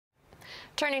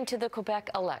Turning to the Quebec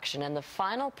election and the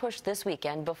final push this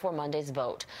weekend before Monday's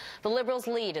vote. The Liberals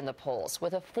lead in the polls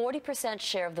with a 40%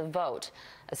 share of the vote.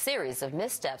 A series of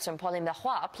missteps from Pauline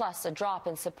Marois, plus a drop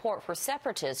in support for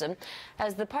separatism,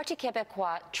 has the Parti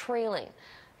Québécois trailing.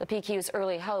 The PQ's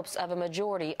early hopes of a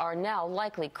majority are now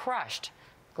likely crushed.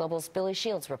 Global's Billy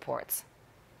Shields reports.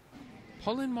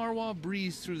 Pauline Marois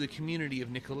breezed through the community of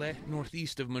Nicolet,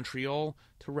 northeast of Montreal,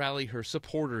 to rally her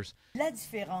supporters. La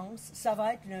différence, ça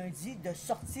va être lundi de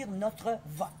sortir notre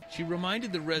vote. She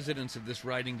reminded the residents of this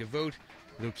riding to vote,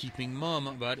 though keeping mum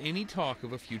about any talk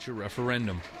of a future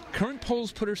referendum. Current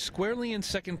polls put her squarely in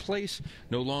second place,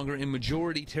 no longer in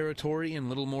majority territory and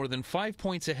little more than 5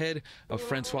 points ahead of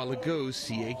François Legault's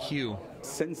CAQ.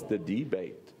 Since the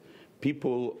debate,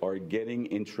 people are getting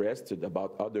interested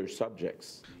about other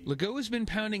subjects. Legault has been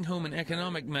pounding home an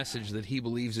economic message that he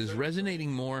believes is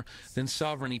resonating more than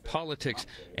sovereignty politics,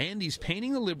 and he's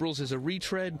painting the Liberals as a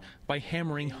retread by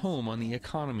hammering home on the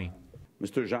economy.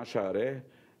 Mr. Jean Charest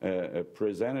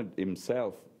presented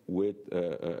himself with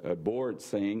a board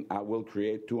saying, I will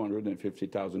create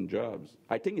 250,000 jobs.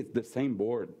 I think it's the same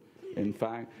board, in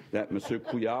fact, that Mr.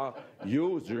 Couillard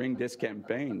used during this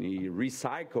campaign. He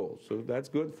recycles, so that's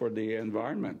good for the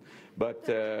environment. But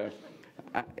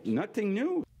nothing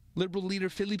new. Liberal leader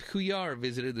Philippe Couillard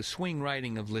visited the swing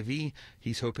riding of Lévis.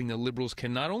 He's hoping the Liberals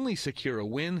can not only secure a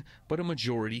win, but a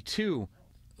majority too.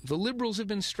 The Liberals have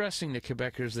been stressing to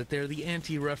Quebecers that they're the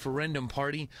anti-referendum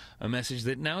party, a message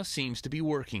that now seems to be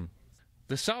working.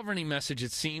 The sovereignty message,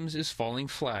 it seems, is falling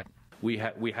flat. We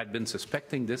had been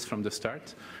suspecting this from the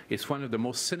start. It's one of the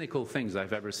most cynical things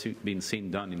I've ever been seen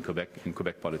done in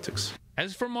Quebec politics.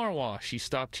 As for Marois, she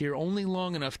stopped here only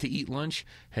long enough to eat lunch,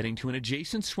 heading to an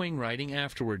adjacent swing riding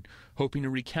afterward, hoping to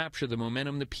recapture the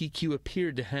momentum the PQ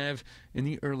appeared to have in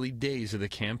the early days of the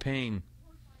campaign.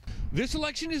 This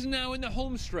election is now in the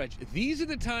home stretch. These are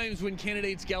the times when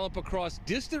candidates gallop across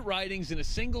distant ridings in a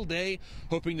single day,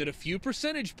 hoping that a few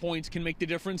percentage points can make the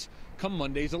difference come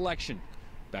Monday's election.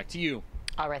 Back to you.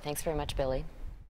 All right, thanks very much, Billy.